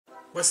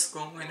What's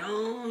going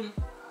on?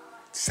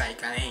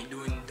 Psych, I ain't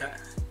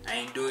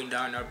doing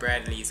Donna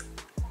Bradley's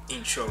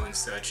intro and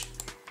such.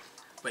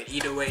 But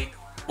either way,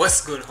 what's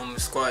good, Homo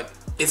Squad?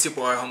 It's your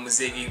boy Homo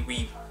Ziggy.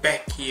 We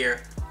back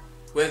here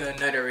with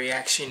another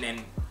reaction,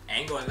 and I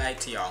ain't gonna lie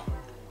to y'all.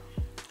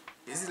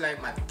 This is like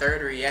my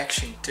third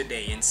reaction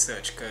today and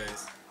such,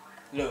 cause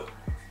look,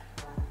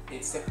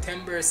 it's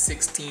September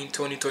 16,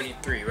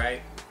 2023,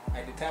 right?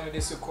 At the time of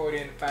this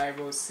recording,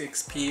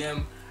 5:06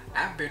 p.m.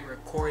 I've been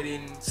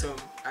recording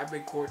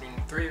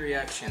 3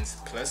 reactions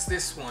plus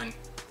this one.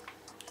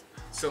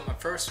 So my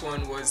first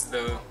one was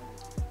the,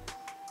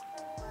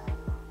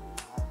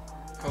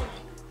 hold on,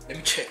 let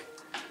me check,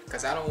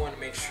 because I don't want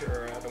to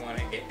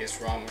get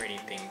this wrong or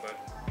anything. But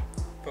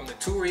from the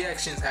 2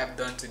 reactions I've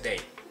done today,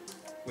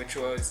 which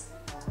was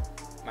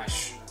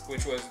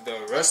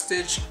the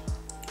Rustage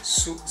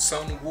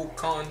Sun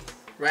Wukong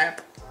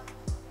rap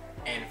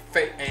and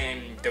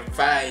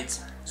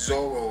Divide's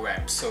Zorro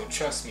rap. So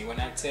trust me when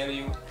I tell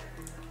you,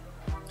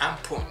 I'm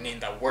putting in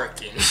the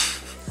work in.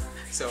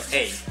 So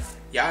hey,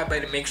 y'all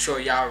better make sure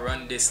y'all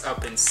run this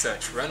up and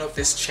such. Run up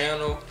this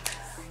channel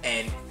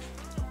and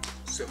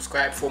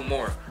subscribe for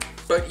more.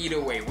 But either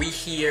way, we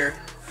here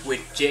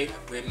with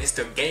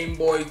Mr.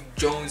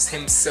 GameboyJones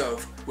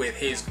himself with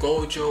his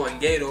GOJO and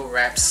GETO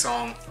rap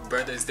song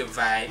Brothers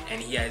Divide,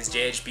 and he has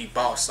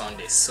JHBBOSS on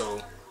this.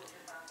 So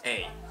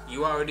hey,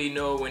 you already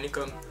know when it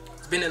comes.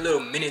 It's been a little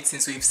minute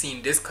since we've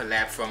seen this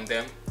collab from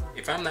them.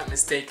 If I'm not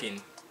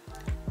mistaken,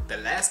 the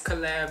last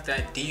collab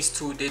that these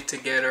two did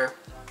together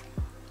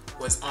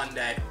was on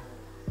that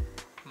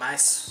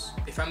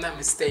if I'm not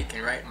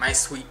mistaken, right, My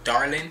Sweet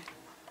Darling,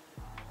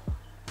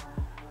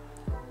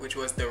 which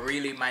was the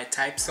Really My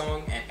Type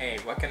song. And hey,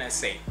 what can I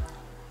say?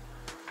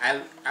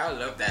 I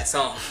love that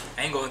song.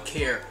 I ain't gonna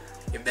care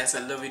if that's a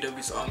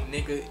lovey-dovey song,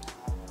 nigga.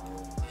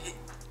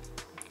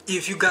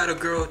 If you got a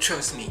girl,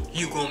 trust me,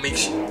 you gonna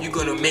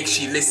make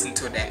she listen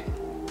to that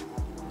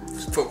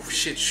for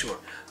shit sure.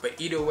 But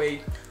either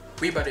way,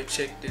 we about to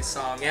check this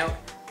song out.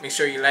 Make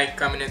sure you like,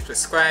 comment, and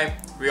subscribe.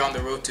 We're on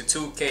the road to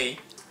 2K.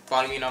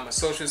 Follow me on my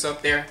socials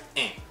up there.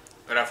 And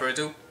without further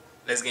ado,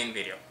 let's get in the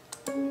video.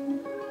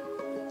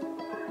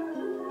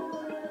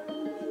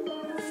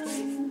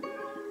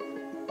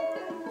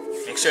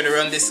 Make sure to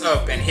run this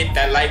up and hit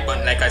that like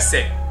button like I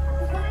said.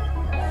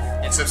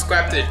 And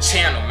subscribe to the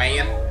channel,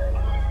 man.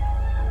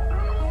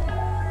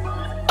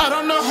 I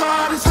don't know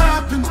how this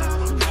happened.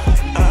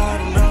 I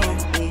don't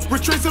know.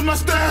 Retracing my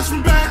stash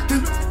from back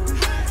then.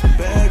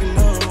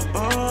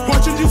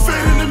 Watching you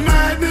fade into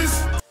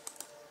madness.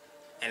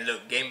 And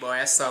look, Game Boy,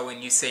 I saw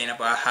when you saying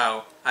about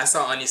how, I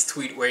saw on his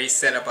tweet where he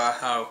said about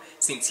how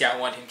since y'all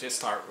want him to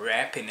start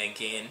rapping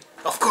again.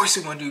 Of course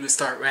we want you to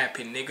start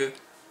rapping, nigga.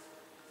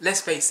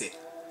 Let's face it.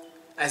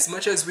 As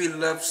much as we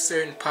love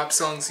certain pop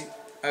songs,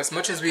 as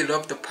much as we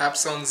love the pop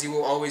songs you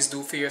will always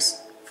do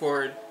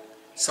for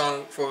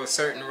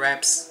certain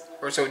raps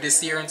or so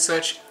this year and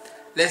such,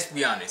 let's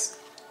be honest.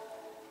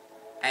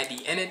 At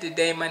the end of the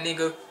day, my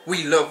nigga,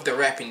 we love the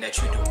rapping that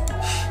you do.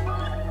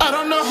 I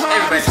don't know how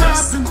everybody this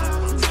happened.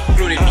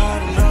 Including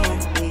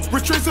me.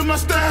 Retracing my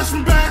stash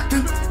from back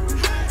then.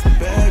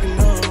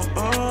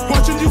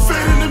 Watching you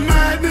fade into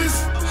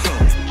madness.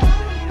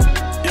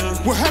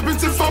 What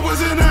happens if I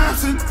wasn't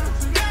absent?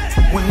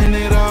 When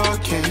it all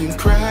came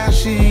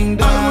crashing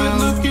down, I would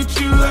look at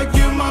you like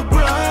you're my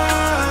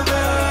brother.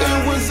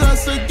 It was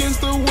us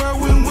against the world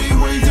when we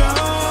were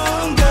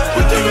younger.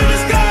 But you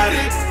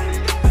misguided.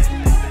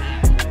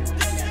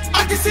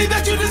 I can see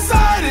that you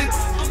decided.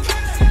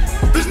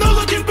 There's no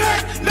looking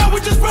back. Now we're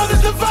just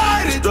brothers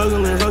divided.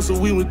 Struggle and hustle,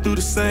 we went through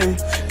the same.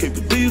 Can't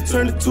believe you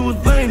turned it to a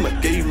lame. I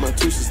gave you my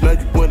 2 cents, now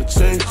you wanna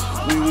change.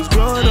 We was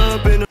growing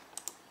up in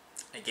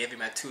I gave you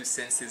my 2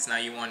 cents, now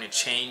you want to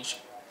change.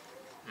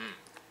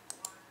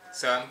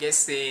 So I'm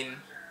guessing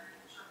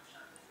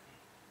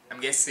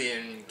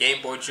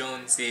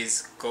GameboyJones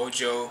is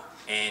GOJO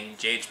and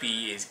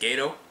JHB is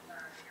GETO.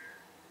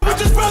 We're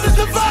just brothers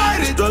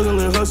divided. Struggle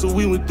and hustle,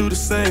 we went through the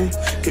same.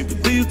 Can't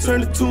believe you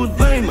turned it to a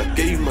lame. I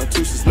gave you my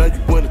 2 cents, now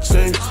you wanna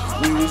change.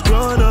 We was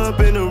growing up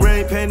in the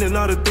rain, painting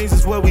all the things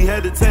is what we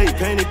had to take.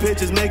 Painting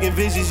pictures, making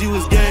visions, you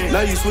was game.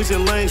 Now you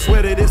switching lanes,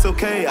 swear that it's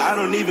okay. I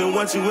don't even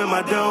want you in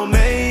my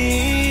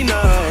domain.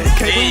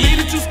 Can't believe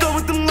that you stole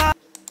with them lies.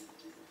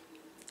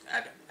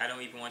 I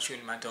don't even want you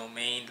in my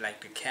domain, like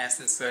the cast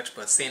and such,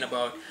 but saying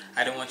about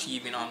I don't want you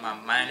even on my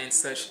mind and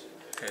such,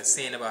 cause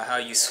saying about how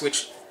you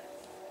switch.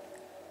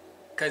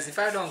 Cause if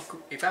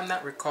I'm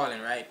not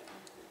recalling right,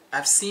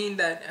 I've seen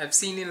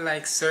in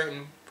like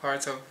certain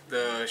parts of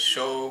the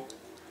show.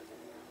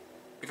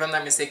 If I'm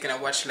not mistaken, I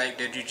watched like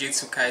the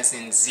Jujutsu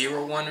Kaisen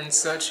 01 and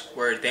such,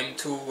 where them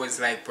two was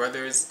like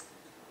brothers,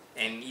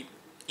 and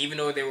even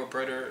though they were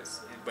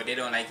brothers, but they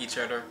don't like each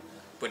other,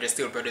 but they're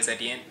still brothers at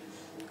the end.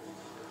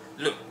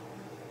 Look.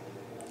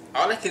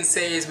 All I can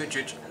say is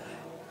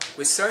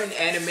with certain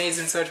animes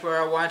and such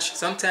where I watch,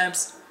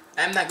 sometimes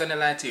I'm not gonna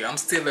lie to you, I'm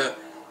still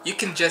you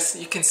can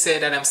say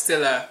that I'm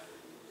still a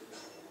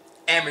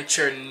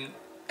amateur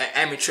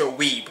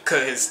weeb,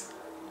 because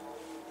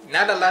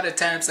not a lot of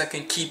times I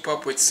can keep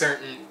up with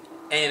certain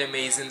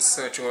animes and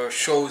such, or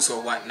shows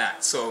or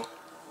whatnot. So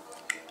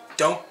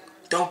don't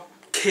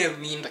kill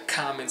me in the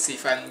comments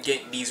if I'm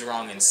getting these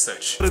wrong and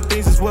such. The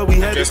things is what we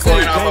had just to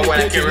going say. off of what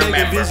I can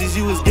remember.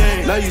 You was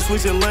game. Now you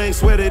switching lanes,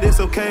 swear that it's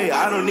okay.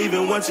 I don't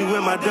even want you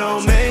in my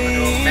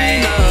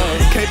domain.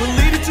 Can't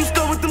believe that you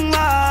stole with them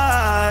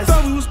lies.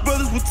 Thought we was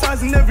brothers with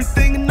ties and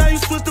everything, and now you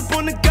switched up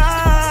on the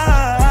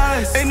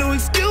guys. Ain't no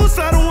excuse,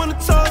 I don't wanna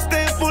talk,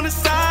 stay up on the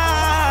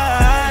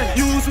side.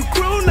 You was a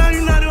crew, now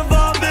you're not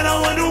involved, and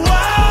I wonder why.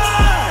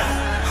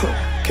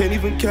 Can't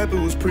even cap, it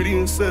was pretty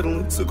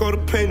unsettling. Took all the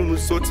pain and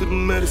resort to the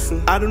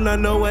medicine. I do not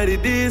know what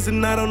it is,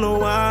 and I don't know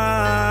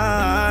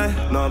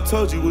why. No, I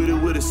told you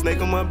with a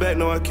snake on my back,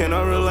 no, I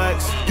cannot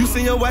relax. You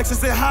seen your wax and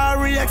said how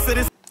I react to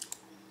this.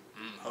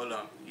 Hold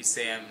on, you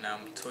say I'm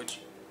told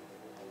you.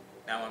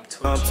 Now I'm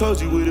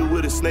told you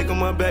with a snake on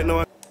my back,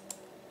 no,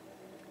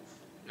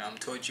 I'm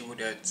told you with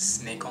a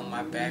snake on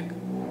my back.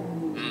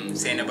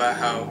 Saying about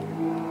how,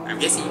 I'm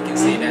guessing you can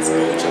say that's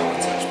GOJO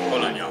and such.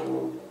 Hold on,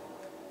 y'all.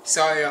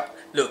 Sorry, y'all.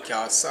 Look,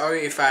 y'all,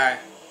 sorry if I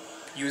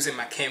using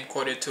my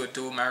camcorder to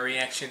do my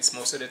reactions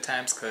most of the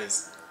times,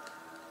 because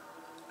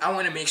I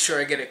want to make sure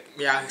I get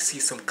y'all see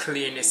some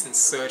clearness and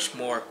such,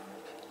 more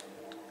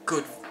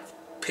good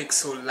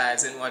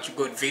pixelized and watch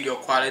good video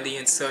quality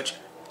and such.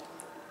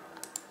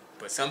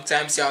 But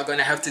sometimes y'all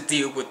gonna have to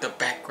deal with the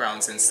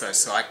backgrounds and such,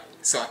 so I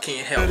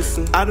can't help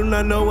it. I do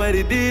not know what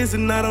it is,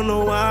 and I don't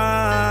know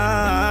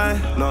why.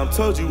 No, I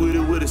told you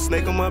with a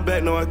snake on my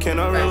back, no, I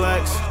cannot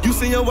relax. You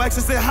seen your wax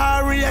and said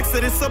how I react,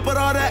 said it's up with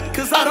all that,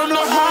 cause I don't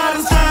know how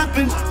this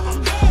happened.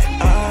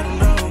 I don't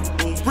know.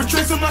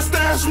 Retracing my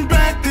stash from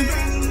back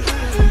then.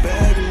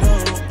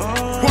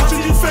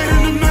 Watching you fade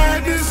into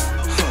madness.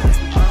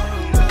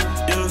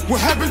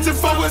 What happens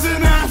if I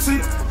wasn't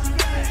absent?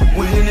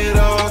 When it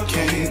all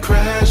came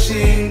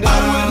crashing down,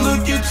 I would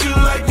look at you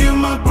like you're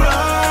my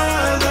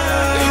brother.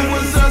 It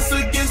was us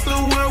against the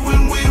world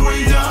when we were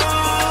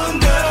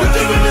younger. But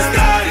you were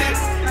misguided.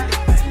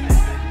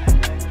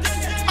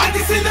 I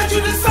can see that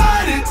you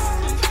decided.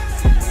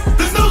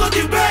 There's no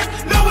looking back.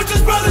 Now we're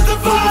just brothers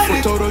divided.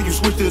 Before Toto, you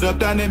switched it up,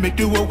 dynamic,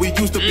 do what we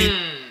used to be.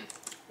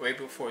 Way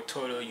before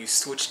Toto, you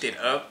switched it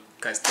up,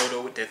 cause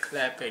Toto with the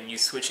clap and you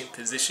switching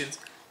positions.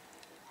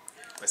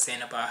 But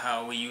saying about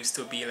how we used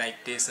to be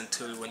like this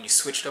until when you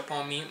switched up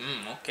on me,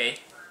 okay.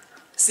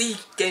 See,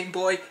 Game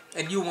Boy,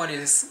 and you wanted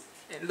this.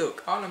 And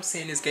look, all I'm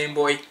saying is, Game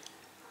Boy,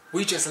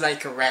 we just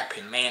like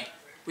rapping, man.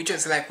 We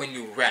just like when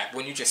you rap,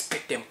 when you just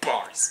pick them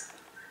bars.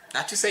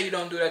 Not to say you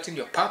don't do that in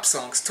your pop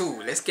songs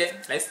too. Let's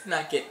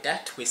not get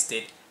that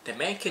twisted. The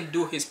man can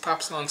do his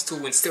pop songs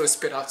too and still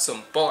spit out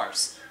some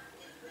bars.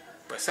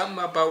 But something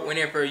about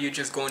whenever you're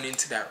just going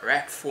into that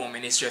rap form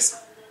and it's just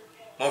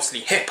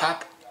mostly hip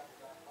hop.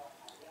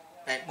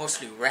 Like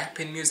mostly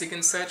rapping music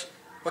and such.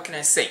 What can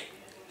I say?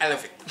 I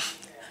love it.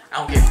 I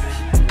don't care.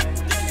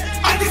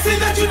 I can see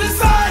that you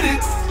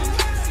decided.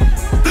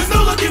 There's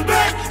no looking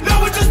back.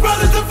 Now we're just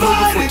brothers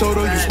divided. Before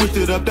Toto, you switched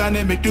it up,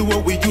 dynamic, do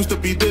what we used to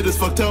be. Did as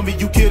fuck, tell me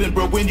you kidding,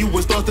 bro. When you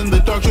was lost in the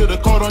dark,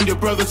 should've called on your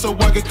brother so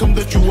I could come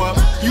lift you up.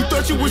 You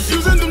thought you was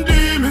using them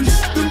demons.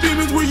 Them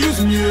demons were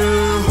using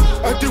you.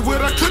 I did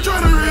what I could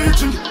try to reach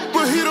him,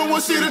 but he don't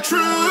want to see the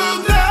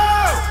truth.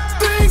 No,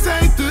 things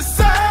ain't the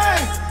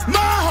same. My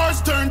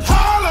heart's turned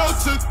hollow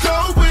to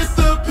go with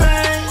the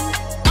pain.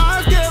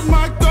 I get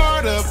my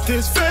guard up,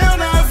 this veil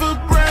never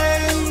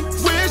breaks.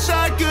 Wish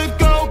I could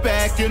go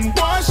back and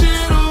wash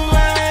it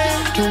away.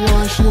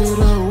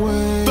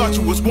 Thought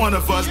you was one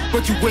of us,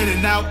 but you went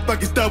and out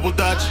like it's double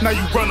dutch. Now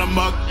you run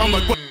amok. I'm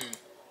like, what?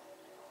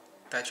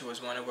 Thought you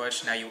was one of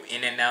us, now you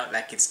in and out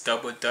like it's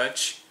double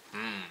dutch.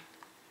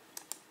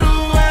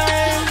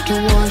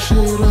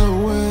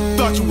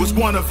 Thought you was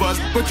one of us,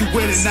 but you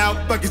went and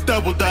out like it's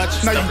double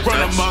dutch. Now you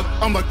run amok.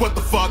 I'm like, what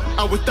the fuck?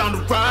 I was down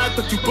to ride,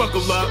 but you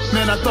buckle up.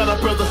 Man, I thought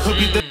our brother would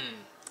be there.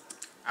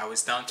 I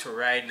was down to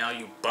ride, now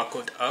you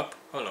buckled up.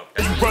 Hold up.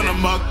 You run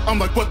amok. I'm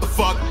like, what the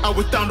fuck? I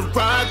was down to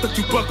ride, but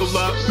you buckle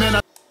up. Man,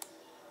 I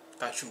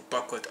thought you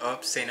buckled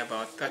up, saying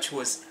about thought you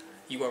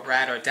were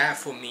ride or die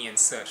for me and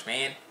such,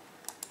 man.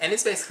 And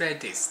it's basically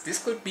like this.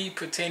 This could be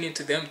pertaining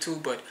to them too,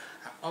 but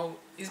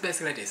it's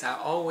basically like this. I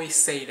always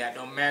say that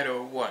no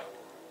matter what,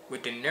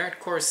 with the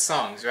nerdcore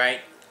songs, right?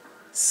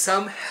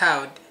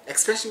 Somehow,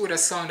 especially with a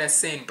song that's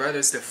saying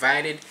brothers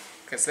divided,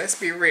 because let's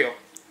be real,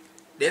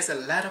 there's a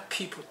lot of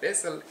people.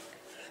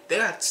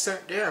 There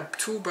are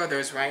two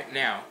brothers right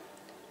now,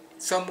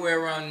 somewhere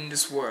around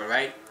this world,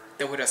 right?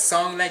 That with a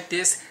song like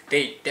this,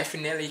 they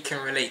definitely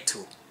can relate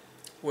to.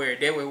 Where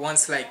they were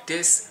once like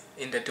this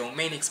in the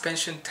domain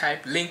expansion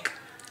type link,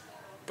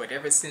 but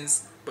ever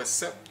since, but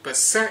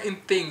certain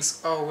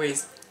things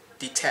always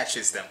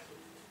detaches them.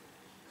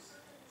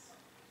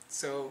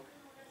 So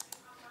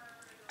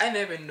I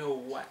never know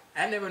what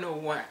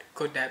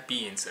could that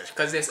be in such,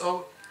 because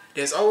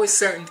there's always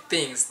certain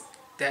things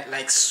that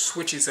like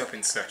switches up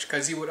and such,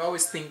 because you would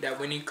always think that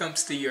when it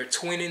comes to your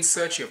twin and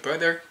such, your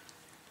brother,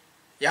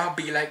 y'all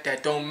be like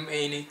that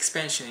domain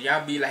expansion,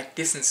 y'all be like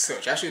this and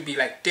such, I should be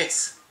like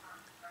this,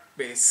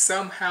 but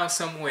somehow,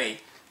 some way,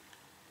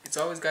 It's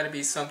always got to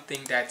be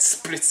something that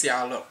splits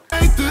y'all up.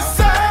 Ain't the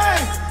same.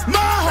 My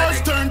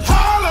heart's turned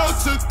hollow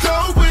to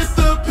go with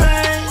the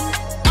pain.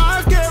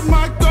 I get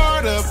my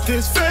guard up,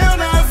 this veil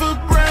never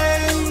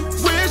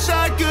breaks. Wish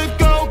I could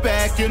go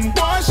back and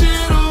wash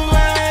it away.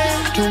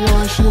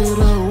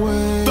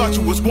 Thought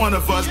you was one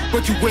of us,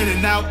 but you went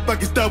and out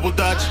like it's double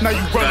dutch. Now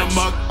you run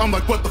amok, I'm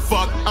like what the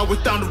fuck. I was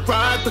down to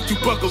ride, but you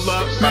buckle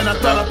up. Man, I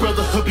thought our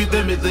brotherhood be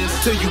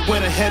limitless till you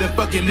went ahead and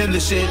fucking in the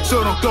shit.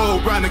 So don't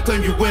go around and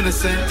claim you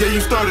innocent. Yeah,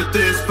 you started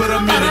this, but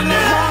I'm in it. I don't know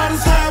how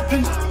this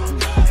happened.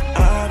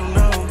 I don't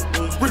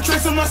know.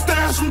 Retracing my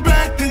steps from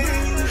back then.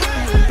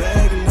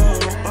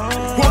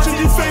 Watching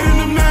you fade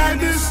into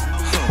madness.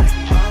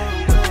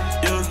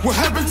 What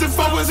happens if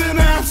I wasn't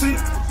absent?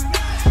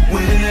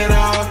 When it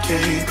all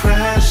came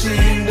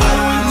crashing down,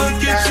 I would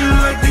look at you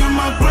like you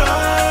my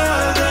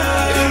brother.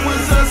 It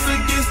was us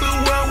against the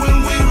world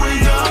when we were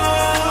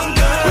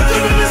younger. But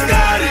you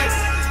misguided it.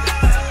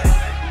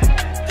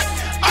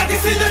 I can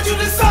see that you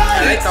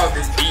decided. I like all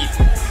this beat.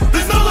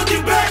 There's no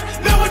looking back.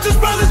 Now we're just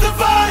brothers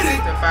divided.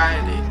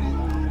 Divided.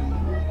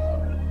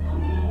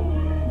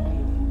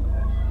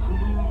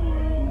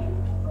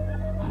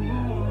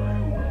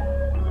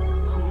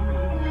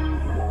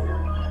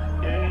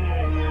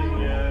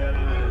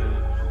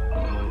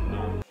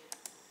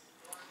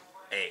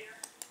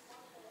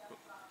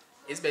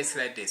 It's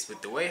basically like this.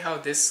 With the way how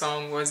this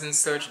song was in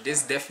search,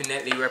 this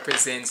definitely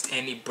represents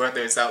any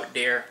brothers out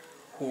there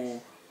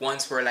who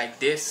once were like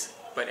this,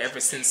 but ever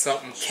since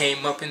something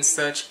came up and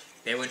such,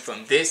 they went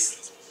from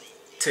this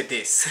to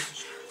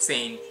this,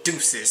 saying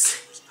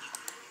deuces.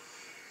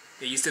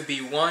 There used to be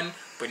one,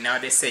 but now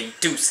they say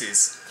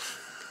deuces.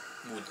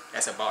 Ooh,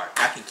 that's a bar.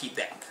 I can keep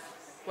that.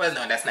 Well,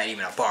 no, that's not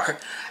even a bar.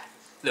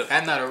 Look,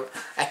 I'm not a...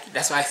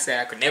 that's why I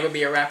said I could never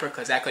be a rapper,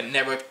 because I could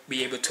never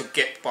be able to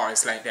get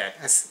bars like that.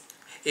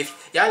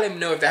 If y'all let me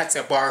know if that's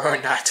a bar or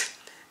not.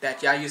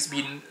 That y'all used to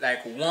be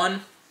like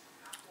one,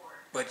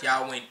 but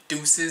y'all went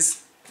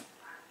deuces.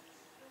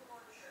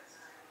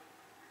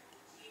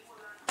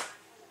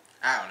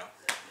 I don't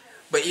know.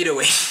 But either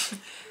way,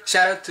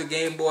 shout out to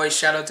Game Boy,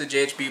 shout out to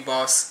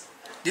JHBBOSS.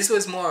 This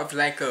was more of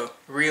like a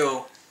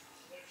real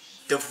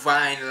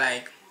divine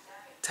like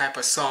type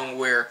of song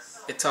where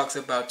it talks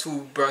about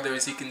two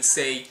brothers, you can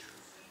say,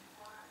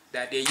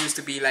 that they used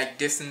to be like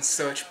this and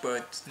such,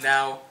 but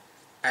now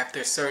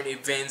after certain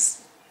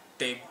events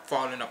they've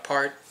fallen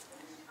apart.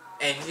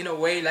 And in a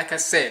way, like I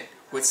said,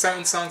 with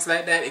certain songs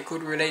like that, it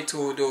could relate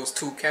to those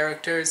two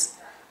characters,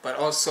 but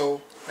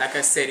also, like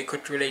I said, it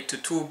could relate to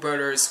two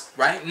brothers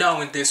right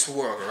now in this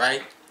world,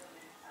 right,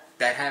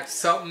 that have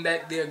something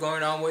that they're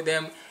going on with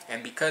them,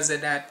 and because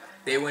of that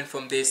they went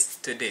from this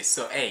to this.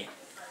 So hey,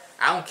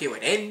 I don't care what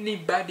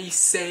anybody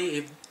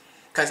say,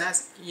 cause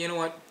that's, you know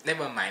what,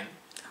 never mind.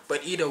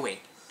 But either way,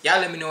 y'all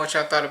let me know what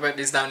y'all thought about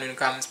this down in the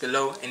comments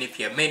below. And if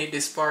you have made it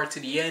this far to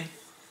the end,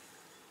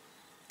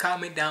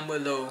 comment down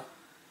below.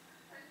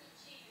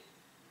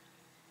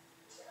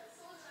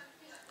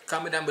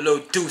 Comment down below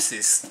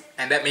deuces.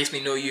 And that makes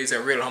me know you is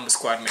a real Humble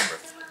Squad member.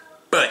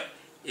 But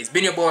it's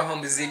been your boy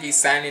Humble Ziggy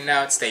signing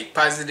out. Stay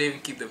positive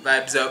and keep the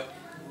vibes up.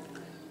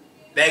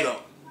 There you go.